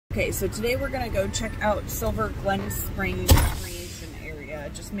Okay, so today we're gonna go check out Silver Glen Springs recreation area.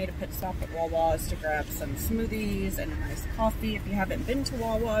 Just made a pit stop at Wawa's to grab some smoothies and a nice coffee. If you haven't been to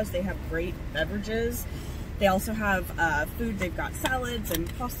Wawa's, they have great beverages. They also have food. They've got salads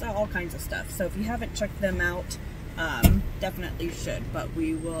and pasta, all kinds of stuff. So if you haven't checked them out, definitely should. But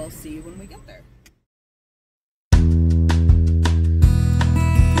we will see you when we get there.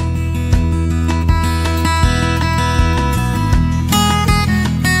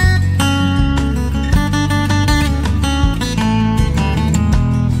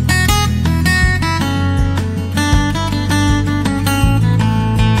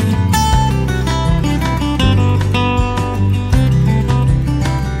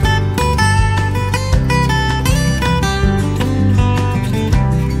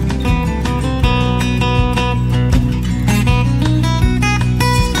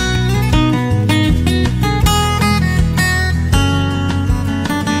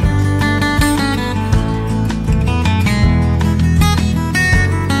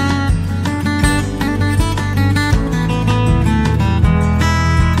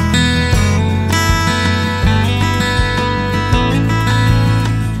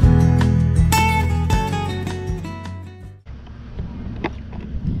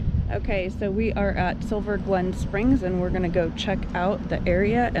 Okay, so we are at Silver Glen Springs and we're gonna go check out the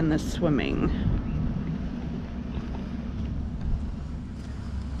area and the swimming.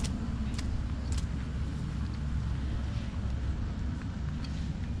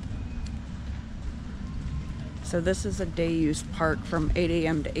 So this is a day use park from 8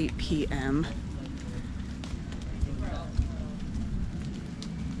 a.m. to 8 p.m.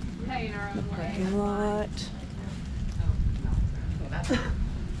 The parking lot.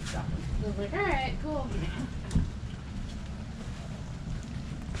 I was like, all right, cool.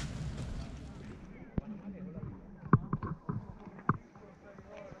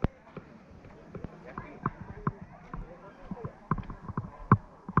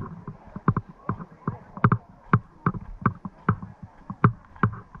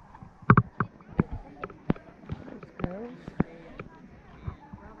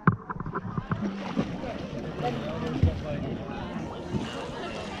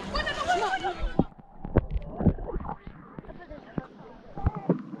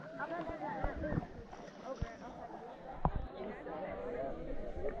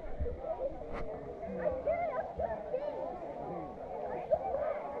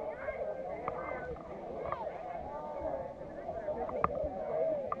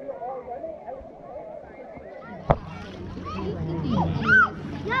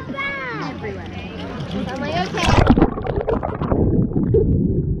 Not bad! Everywhere. I'm like, okay.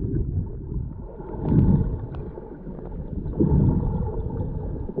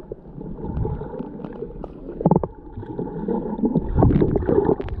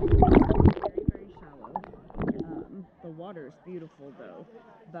 Very shallow. The water is beautiful though,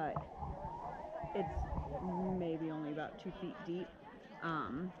 but it's maybe only about 2 feet deep.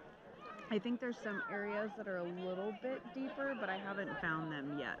 I think there's some areas that are a little bit deeper, but I haven't found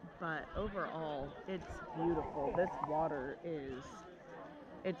them yet. But overall, it's beautiful. This water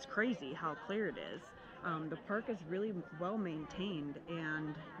it's crazy how clear it is. The park is really well maintained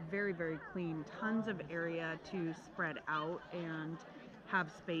and very, very clean. Tons of area to spread out and have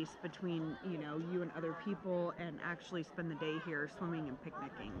space between, you know, you and other people and actually spend the day here swimming and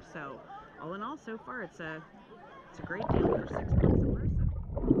picnicking. So all in all, so far, it's a great deal for $6 a person.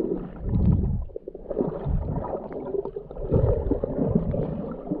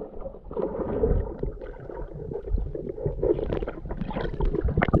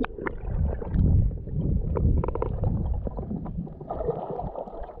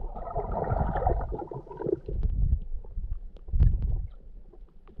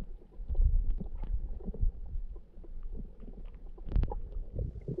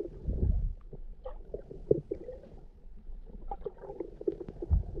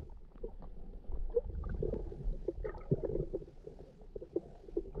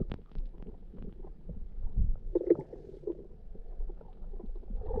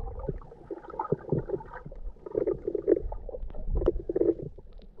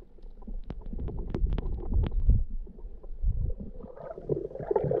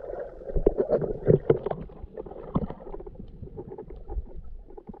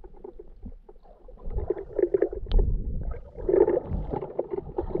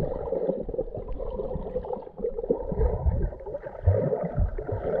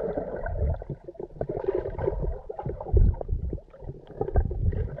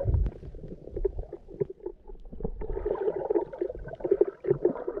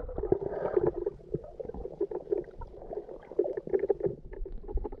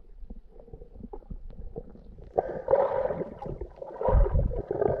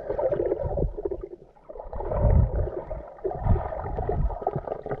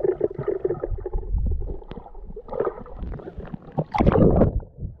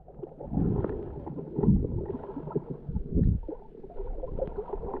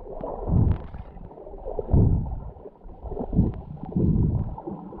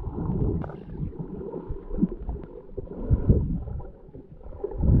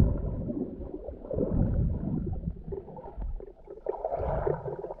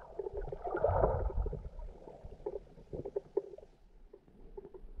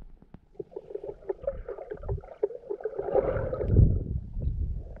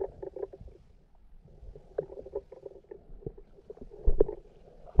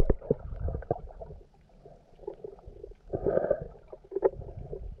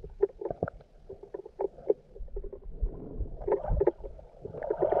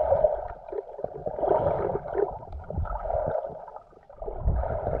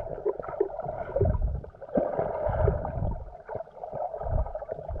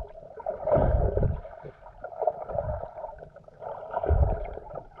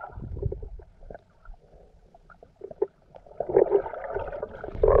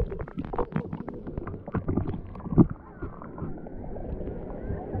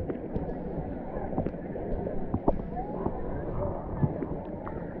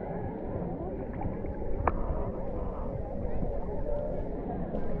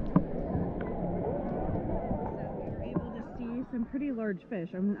 large fish.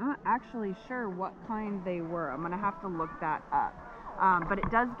 I'm not actually sure what kind they were. I'm gonna have to look that up. But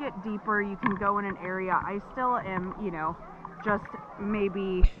it does get deeper. You can go in an area. I still am, you know, just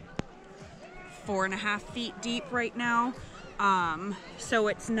maybe 4.5 feet deep right now. So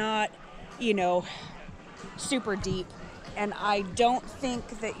it's not, you know, super deep. And I don't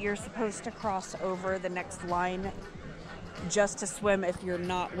think that you're supposed to cross over the next line just to swim if you're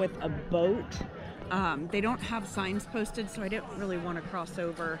not with a boat. They don't have signs posted, so I didn't really want to cross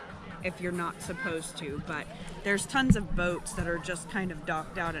over if you're not supposed to, but there's tons of boats that are just kind of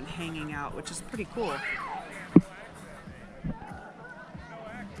docked out and hanging out, which is pretty cool.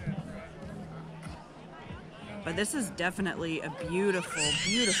 But this is definitely a beautiful,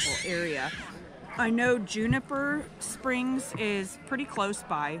 beautiful area. I know Juniper Springs is pretty close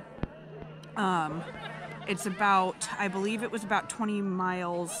by. It's about, I believe it was about 20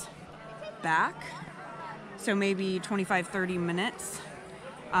 miles back, so maybe 25-30 minutes.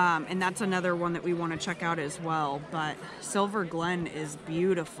 And that's another one that we want to check out as well. But Silver Glen is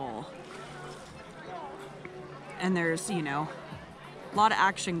beautiful. And there's, you know, a lot of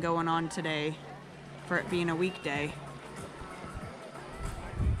action going on today for it being a weekday.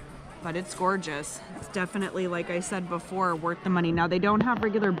 But it's gorgeous. It's definitely, like I said before, worth the money. Now, they don't have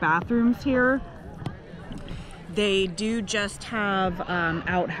regular bathrooms here. They do just have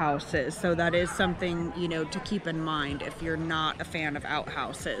outhouses, so that is something, you know, to keep in mind if you're not a fan of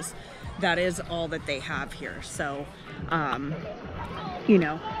outhouses. That is all that they have here. So, you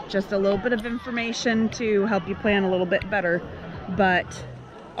know, just a little bit of information to help you plan a little bit better. But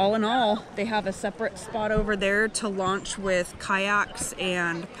all in all, they have a separate spot over there to launch with kayaks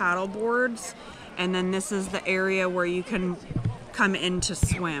and paddle boards. And then this is the area where you can come in to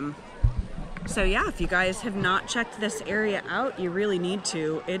swim. So yeah, if you guys have not checked this area out, you really need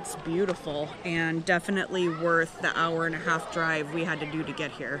to. It's beautiful and definitely worth the 1.5-hour drive we had to do to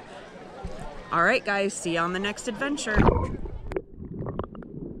get here. All right, guys, see you on the next adventure.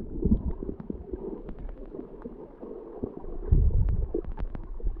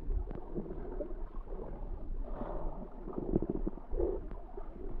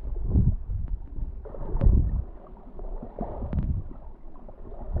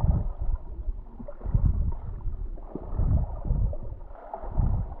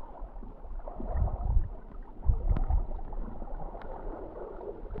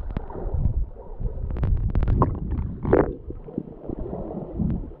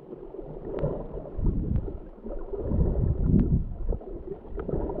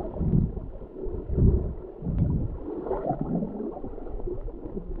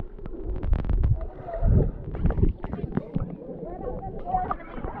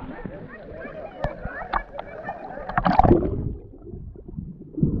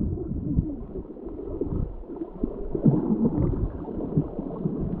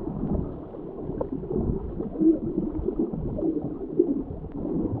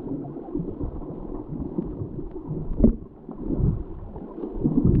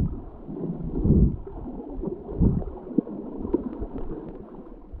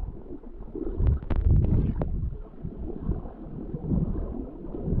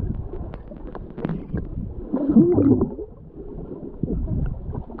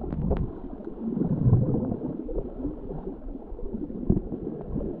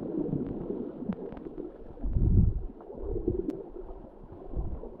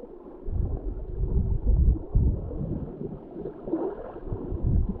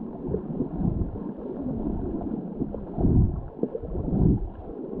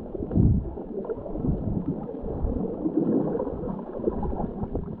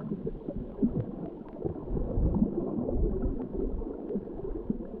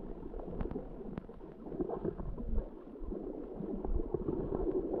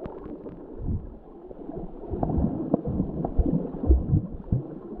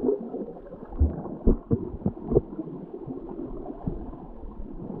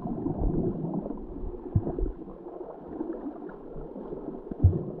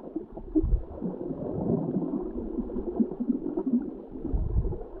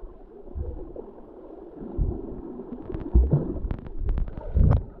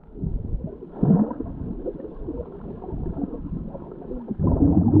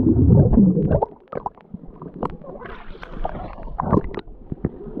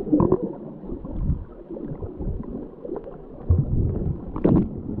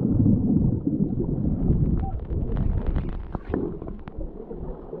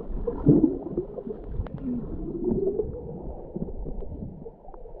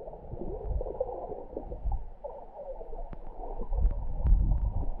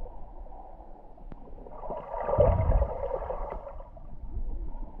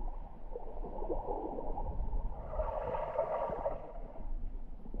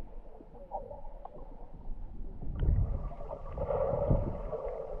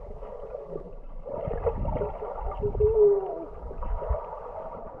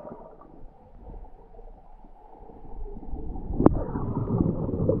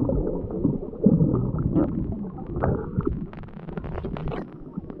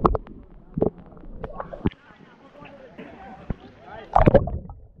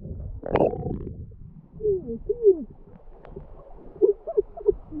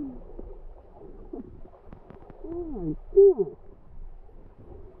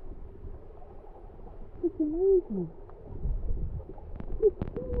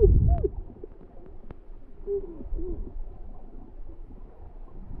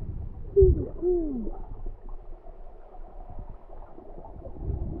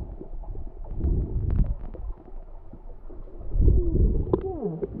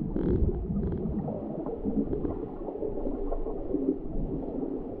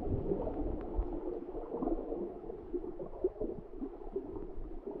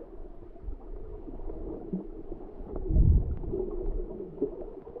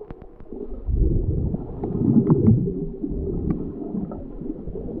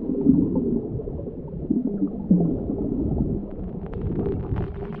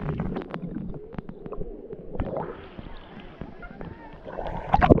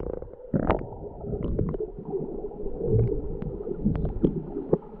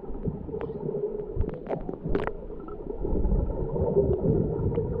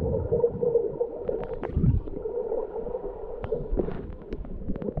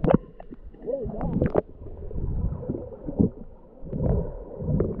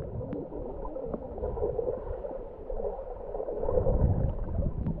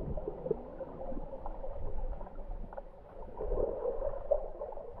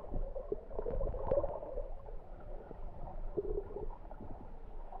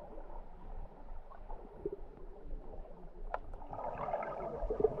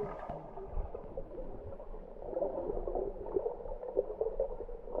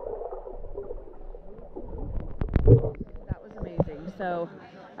 So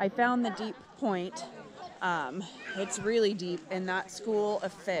I found the deep point. It's really deep, and that school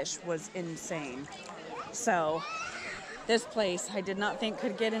of fish was insane. So this place I did not think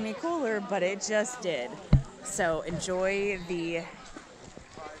could get any cooler, but it just did. So enjoy the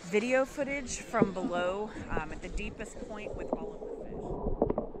video footage from below at the deepest point with all of the fish.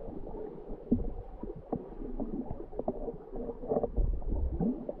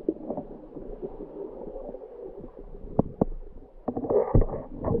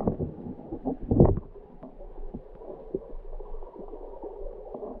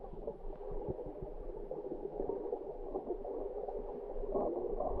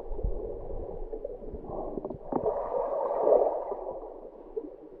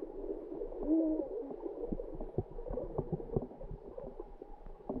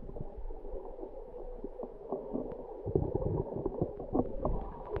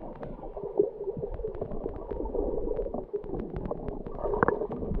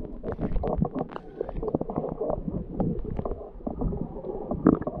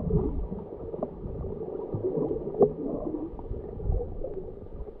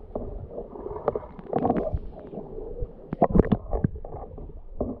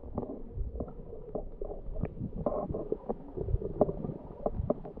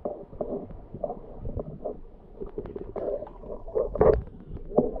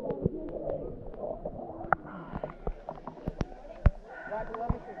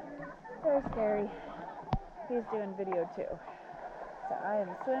 There's Gary. He's doing video too. So I am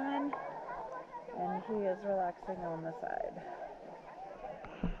swimming and he is relaxing on the side.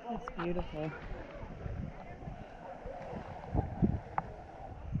 It's beautiful.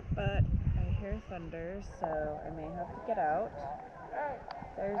 But I hear thunder, so I may have to get out.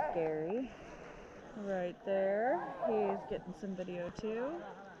 There's Gary. Right there. He's getting some video too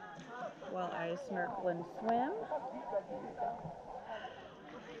while I snorkel and swim.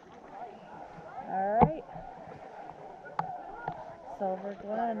 Alright, Silver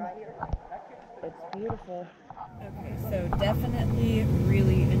Glen, it's beautiful. Okay, so definitely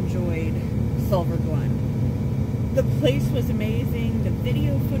really enjoyed Silver Glen. The place was amazing, the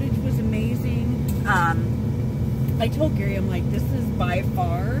video footage was amazing. I told Gary, I'm like, this is by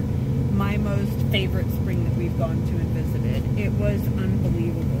far my most favorite spring that we've gone to and visited. It was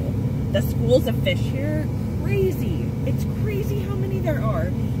unbelievable. The schools of fish here, crazy. It's crazy how many there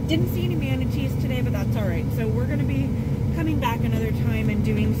are. Didn't see any manatees today, but that's all right. So we're going to be coming back another time and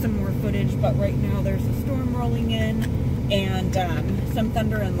doing some more footage, but right now there's a storm rolling in and some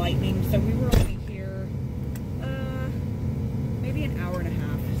thunder and lightning. So we were only here maybe an hour and a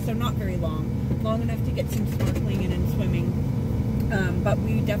half, so not very long enough to get some snorkeling and swimming. But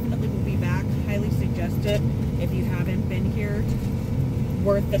we definitely will be back. Highly suggest it if you haven't been here.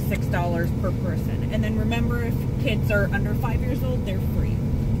 Worth the $6 per person. And then remember, if kids are under 5 years old, they're free.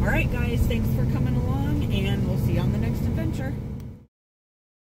 All right, guys, thanks for coming along, and we'll see you on the next adventure.